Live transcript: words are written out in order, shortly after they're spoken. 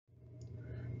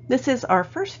This is our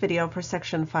first video for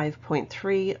section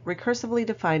 5.3, recursively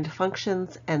defined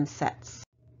functions and sets.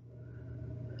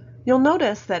 You'll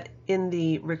notice that in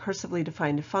the recursively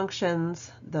defined functions,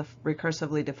 the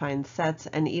recursively defined sets,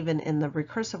 and even in the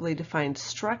recursively defined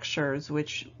structures,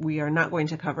 which we are not going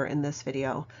to cover in this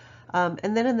video. And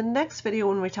then in the next video,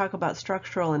 when we talk about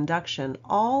structural induction,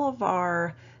 all of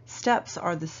our steps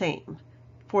are the same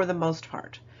for the most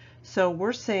part. So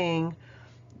we're saying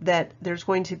that there's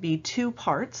going to be two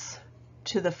parts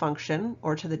to the function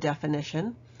or to the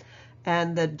definition,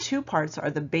 and the two parts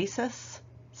are the basis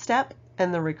step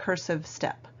and the recursive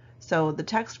step. So the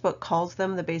textbook calls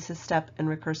them the basis step and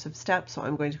recursive step, so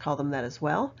I'm going to call them that as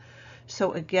well.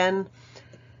 So again,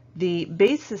 the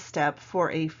basis step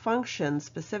for a function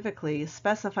specifically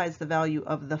specifies the value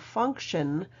of the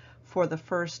function for the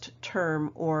first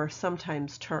term or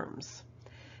sometimes terms.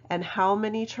 And how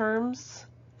many terms?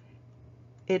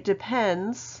 It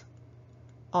depends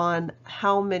on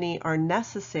how many are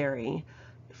necessary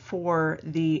for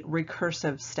the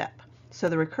recursive step. So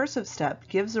the recursive step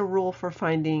gives a rule for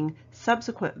finding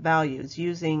subsequent values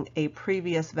using a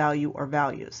previous value or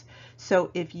values.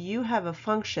 So if you have a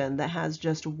function that has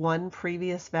just one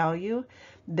previous value,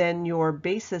 then your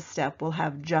basis step will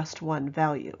have just one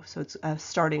value. So it's a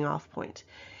starting off point.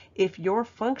 If your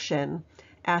function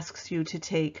asks you to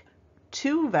take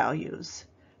two values,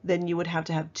 then you would have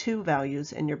to have two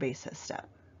values in your basis step.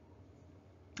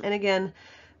 And again,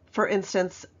 for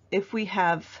instance, if we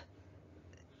have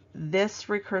this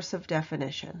recursive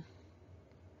definition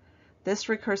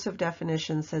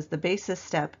says the basis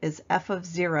step is f of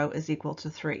 0 is equal to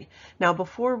 3. Now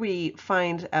before we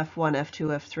find f1, f2,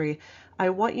 f3, I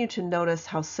want you to notice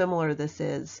how similar this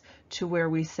is to where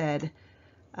we said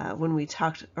when we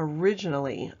talked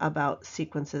originally about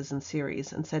sequences and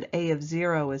series and said a of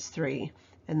 0 is 3,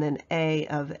 and then a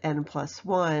of n plus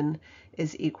 1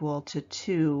 is equal to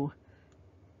 2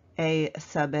 a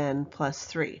sub n plus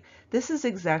 3. This is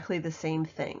exactly the same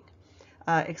thing,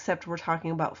 except we're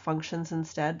talking about functions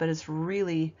instead, but it's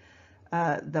really,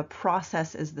 the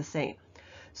process is the same.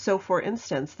 So for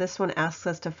instance, this one asks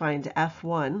us to find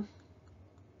f1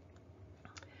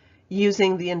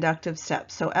 using the inductive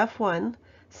step. So f1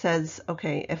 says,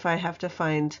 okay, if I have to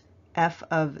find f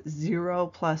of 0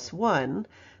 plus 1,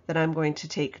 then I'm going to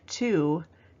take 2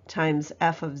 times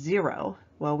f of 0.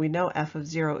 Well, we know f of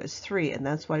 0 is 3, and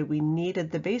that's why we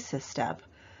needed the basis step,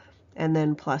 and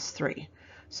then plus 3.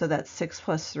 So that's 6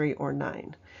 plus 3, or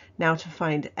 9. Now to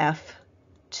find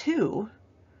f2,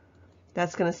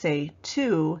 that's going to say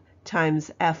 2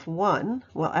 times f1.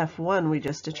 Well, f1 we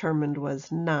just determined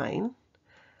was 9,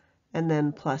 and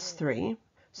then plus 3.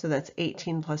 So that's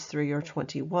 18 plus 3, or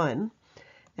 21.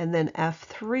 And then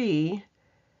f3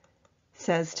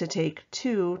 says to take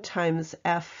 2 times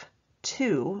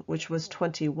f2, which was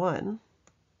 21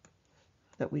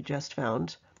 that we just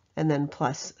found, and then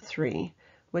plus 3,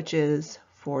 which is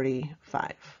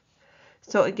 45.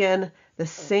 So again, the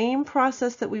same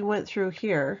process that we went through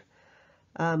here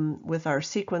with our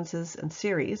sequences and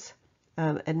series,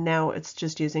 and now it's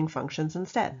just using functions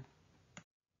instead.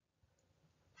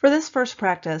 For this first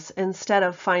practice, instead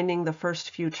of finding the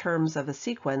first few terms of a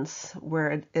sequence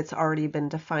where it's already been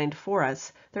defined for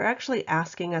us, they're actually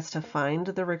asking us to find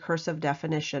the recursive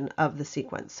definition of the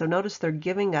sequence. So notice they're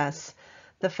giving us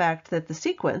the fact that the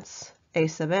sequence, a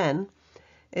sub n,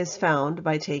 is found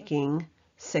by taking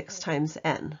 6 times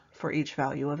n for each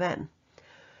value of n.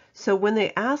 So when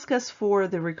they ask us for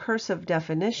the recursive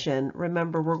definition,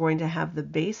 remember we're going to have the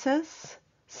basis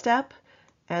step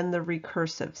and the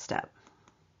recursive step.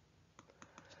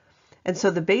 And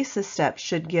so the basis step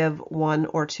should give 1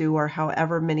 or 2 or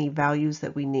however many values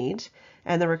that we need,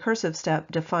 and the recursive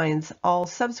step defines all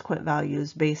subsequent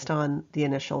values based on the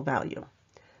initial value.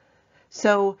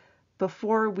 So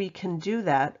before we can do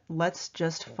that, let's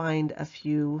just find a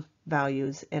few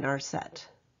values in our set.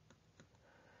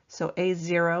 So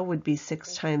a0 would be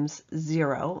 6 times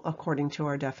 0 according to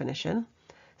our definition.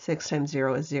 6 times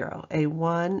 0 is 0.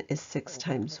 a1 is 6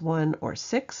 times 1, or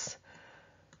 6.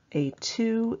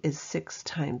 A2 is 6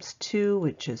 times 2,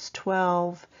 which is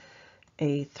 12.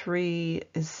 A3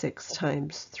 is 6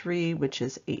 times 3, which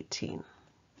is 18.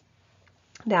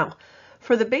 Now,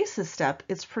 for the basis step,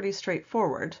 it's pretty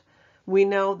straightforward. We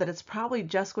know that it's probably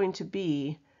just going to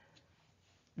be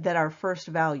that our first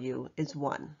value is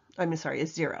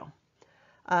 0.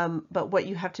 But what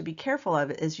you have to be careful of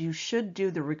is you should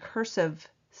do the recursive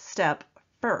step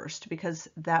first, because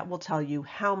that will tell you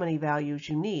how many values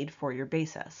you need for your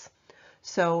basis.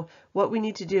 So what we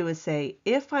need to do is say,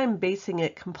 if I'm basing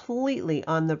it completely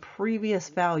on the previous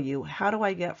value, how do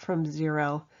I get from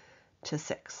 0 to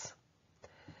 6?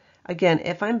 Again,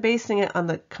 if I'm basing it on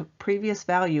the previous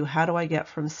value, how do I get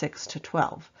from 6 to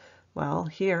 12? Well,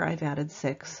 here I've added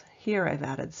 6, here I've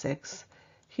added 6,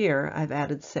 here I've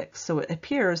added 6. So it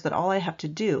appears that all I have to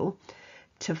do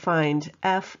to find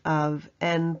f of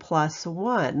n plus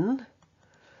 1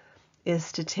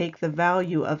 is to take the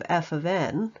value of f of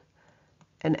n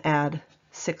and add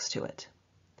 6 to it.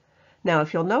 Now,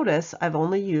 if you'll notice, I've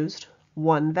only used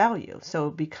one value. So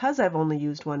because I've only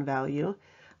used one value,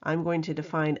 I'm going to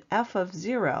define f of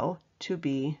 0 to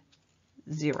be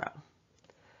 0.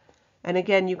 And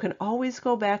again, you can always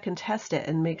go back and test it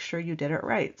and make sure you did it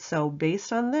right. So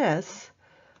based on this,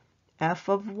 f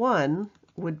of 1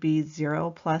 would be 0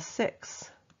 plus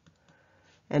 6.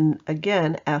 And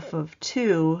again, f of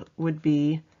 2 would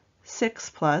be 6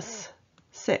 plus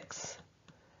 6.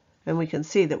 And we can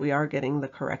see that we are getting the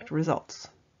correct results.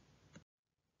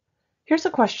 Here's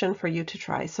a question for you to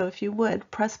try. So if you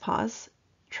would, press pause,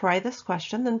 try this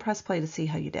question, then press play to see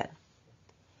how you did.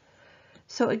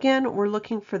 So again, we're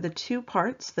looking for the two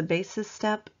parts, the basis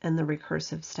step and the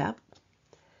recursive step.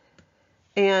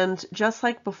 And just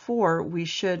like before, we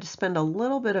should spend a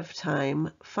little bit of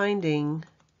time finding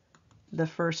the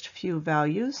first few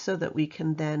values so that we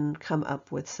can then come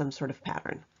up with some sort of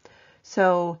pattern.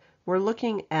 So we're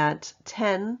looking at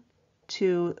 10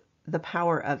 to the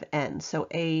power of n. So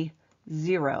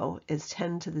a0 is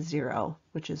 10 to the 0,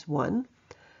 which is 1.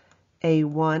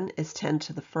 a1 is 10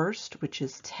 to the first, which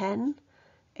is 10.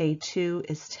 a2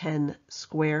 is 10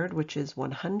 squared, which is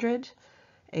 100.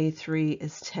 a3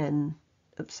 is 10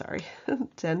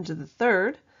 to the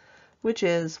third, which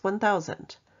is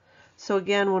 1000. So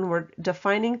again, when we're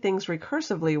defining things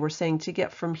recursively, we're saying to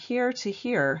get from here to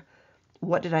here,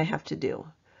 what did I have to do?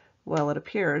 Well, it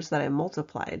appears that I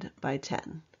multiplied by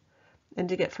 10. And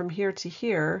to get from here to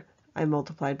here, I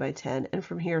multiplied by 10, and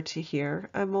from here to here,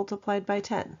 I multiplied by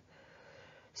 10.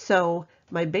 So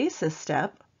my basis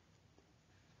step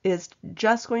is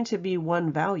just going to be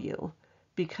one value,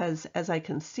 because as I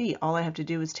can see, all I have to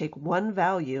do is take one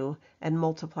value and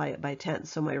multiply it by 10.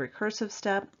 So my recursive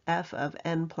step, f of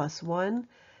n plus 1,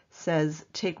 says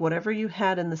take whatever you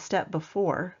had in the step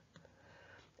before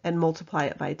and multiply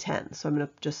it by 10. So I'm going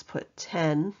to just put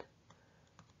 10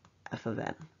 f of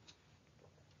n.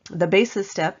 The basis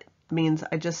step means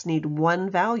I just need one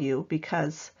value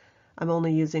because I'm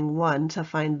only using one to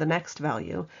find the next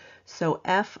value. So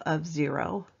f of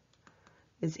 0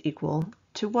 is equal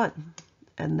to 1,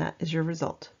 and that is your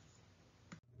result.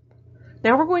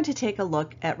 Now we're going to take a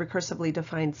look at recursively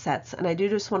defined sets, and I do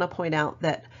just want to point out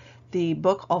that the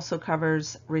book also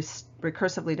covers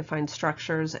recursively defined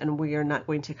structures, and we are not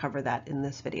going to cover that in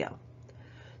this video.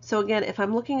 So again, if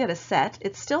I'm looking at a set,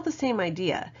 it's still the same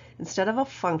idea. Instead of a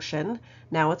function,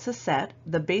 now it's a set.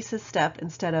 The basis step,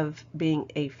 instead of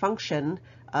being a function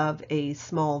of a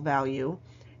small value,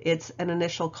 it's an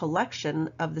initial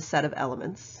collection of the set of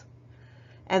elements.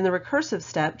 And the recursive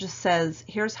step just says,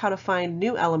 here's how to find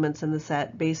new elements in the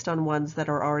set based on ones that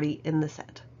are already in the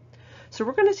set. So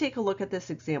we're going to take a look at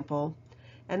this example.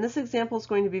 And this example is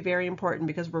going to be very important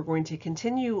because we're going to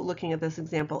continue looking at this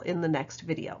example in the next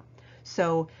video.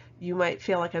 So you might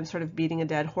feel like I'm sort of beating a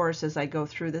dead horse as I go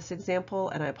through this example,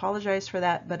 and I apologize for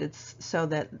that, but it's so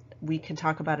that we can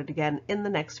talk about it again in the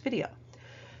next video.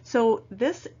 So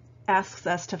this asks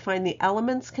us to find the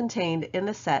elements contained in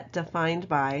a set defined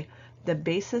by the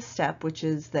basis step, which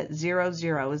is that 0,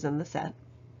 0 is in the set.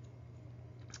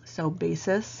 So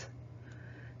basis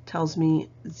tells me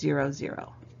 0,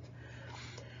 0.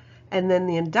 And then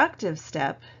the inductive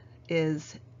step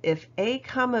is if a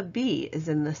comma b is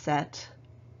in the set,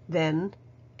 then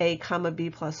a comma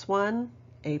b plus 1,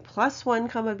 a plus 1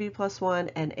 comma b plus 1,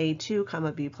 and a2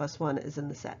 comma b plus 1 is in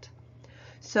the set.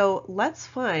 So let's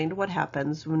find what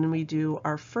happens when we do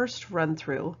our first run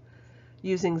through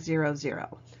using 0,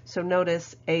 0. So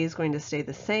notice a is going to stay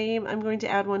the same. I'm going to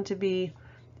add 1 to b,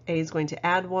 a is going to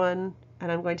add 1,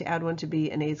 and I'm going to add 1 to b,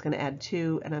 and a is going to add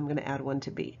 2, and I'm going to add 1 to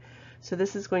b. So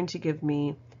this is going to give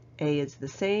me a is the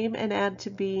same and add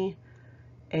to b,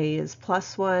 a is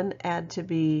plus 1, add to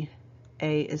b,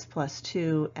 a is plus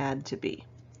 2, add to b.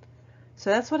 So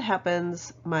that's what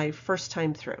happens my first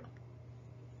time through.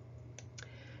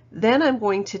 Then I'm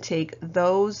going to take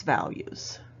those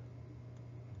values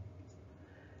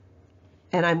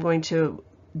and I'm going to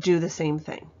do the same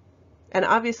thing. And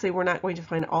obviously we're not going to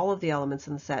find all of the elements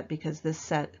in the set because this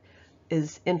set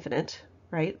is infinite,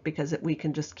 right? Because we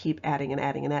can just keep adding and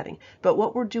adding and adding. But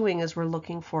what we're doing is we're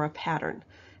looking for a pattern.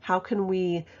 How can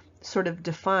we sort of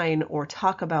define or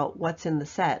talk about what's in the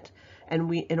set?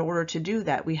 And in order to do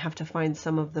that, we have to find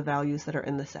some of the values that are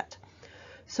in the set.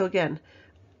 So again,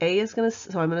 so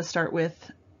I'm going to start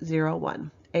with 0,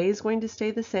 1. A is going to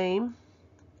stay the same,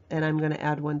 and I'm going to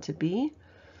add 1 to B.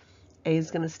 A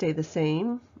is going to stay the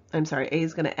same. I'm sorry, A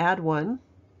is going to add 1,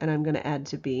 and I'm going to add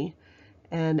to B.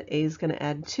 And A is going to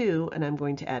add 2, and I'm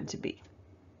going to add to B.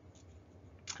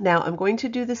 Now I'm going to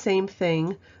do the same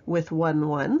thing with 1,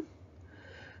 1.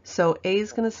 So A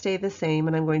is going to stay the same,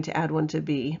 and I'm going to add 1 to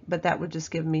B, but that would just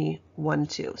give me 1,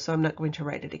 2, so I'm not going to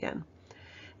write it again.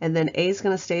 And then A is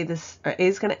going to stay this, or A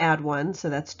is going to add 1, so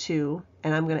that's 2,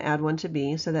 and I'm going to add 1 to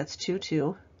B, so that's 2,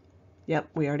 2. Yep,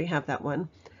 we already have that one.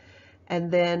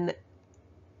 And then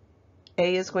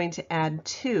A is going to add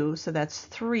 2, so that's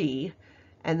 3,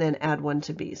 and then add 1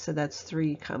 to B, so that's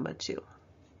 3, 2.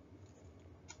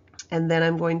 And then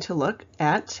I'm going to look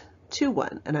at 2,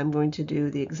 1, and I'm going to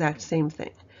do the exact same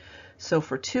thing. So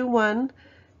for 2, 1,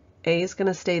 A is going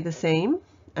to stay the same,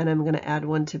 and I'm going to add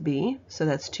 1 to B, so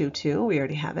that's 2, 2, we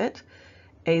already have it.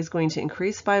 A is going to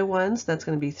increase by 1, so that's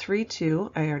going to be 3,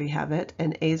 2, I already have it.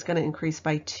 And A is going to increase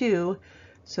by 2,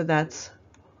 so that's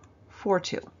 4,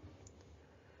 2.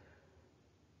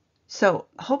 So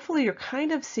hopefully you're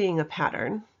kind of seeing a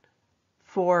pattern.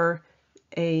 For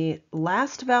a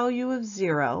last value of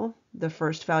 0, the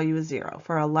first value is 0.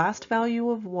 For a last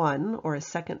value of 1, or a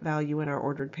second value in our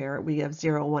ordered pair, we have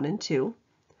 0, 1, and 2.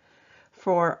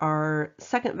 For our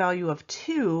second value of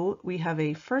 2, we have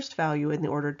a first value in the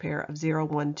ordered pair of 0,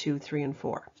 1, 2, 3, and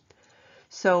 4.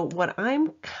 So what I'm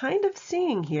kind of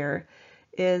seeing here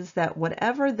is that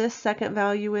whatever this second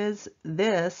value is,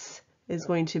 this is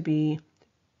going to be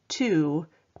 2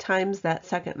 times that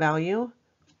second value,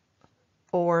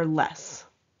 or less.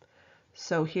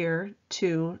 So here,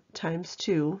 2 times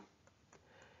 2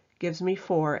 gives me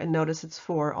 4, and notice it's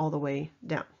 4 all the way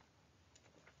down.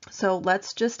 So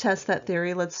let's just test that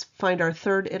theory. Let's find our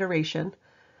third iteration.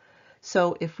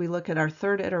 So if we look at our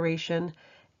third iteration,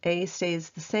 A stays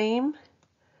the same,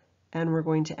 and we're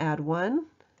going to add 1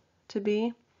 to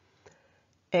B.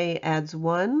 A adds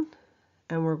 1,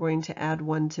 and we're going to add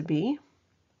 1 to B.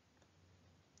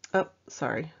 Oh,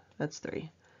 sorry, that's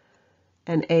 3.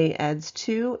 And A adds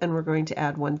 2, and we're going to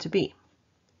add 1 to B.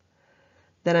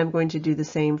 Then I'm going to do the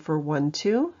same for 1,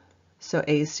 2. So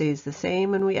A stays the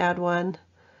same, and we add 1.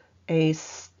 A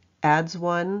adds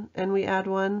 1, and we add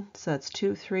 1, so that's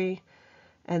 2, 3.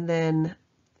 And then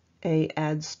A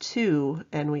adds 2,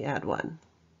 and we add 1.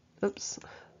 Oops,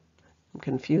 I'm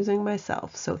confusing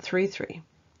myself. So 3, 3.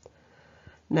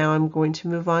 Now I'm going to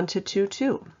move on to 2,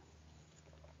 2.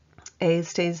 A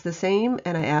stays the same,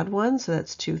 and I add 1, so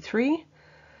that's 2, 3.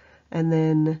 And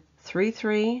then 3,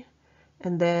 3,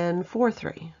 and then 4,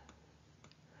 3.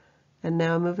 And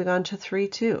now moving on to 3,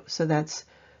 2. So that's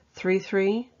 3,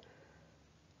 3,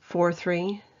 4,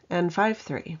 3, and 5,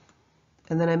 3.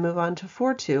 And then I move on to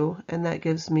 4, 2, and that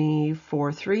gives me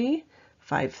 4, 3,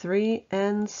 5, 3,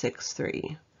 and 6,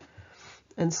 3.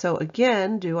 And so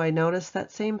again, do I notice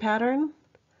that same pattern?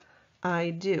 I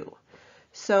do.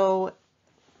 So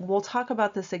we'll talk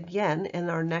about this again in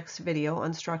our next video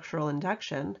on structural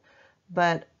induction,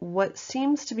 but what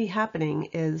seems to be happening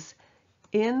is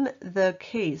in the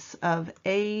case of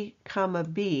A,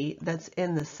 B that's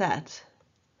in the set,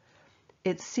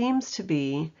 it seems to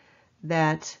be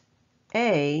that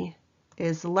A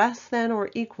is less than or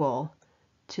equal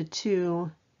to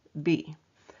 2B.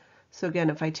 So again,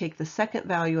 if I take the second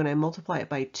value and I multiply it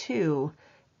by 2,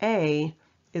 A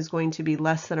is going to be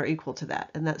less than or equal to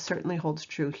that, and that certainly holds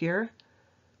true here.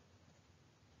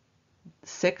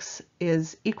 6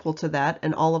 is equal to that,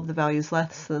 and all of the values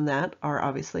less than that are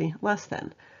obviously less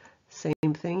than.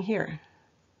 Same thing here.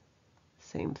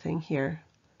 Same thing here.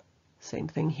 Same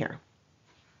thing here.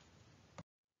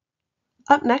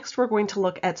 Up next, we're going to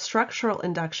look at structural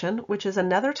induction, which is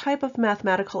another type of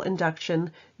mathematical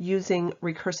induction using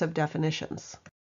recursive definitions.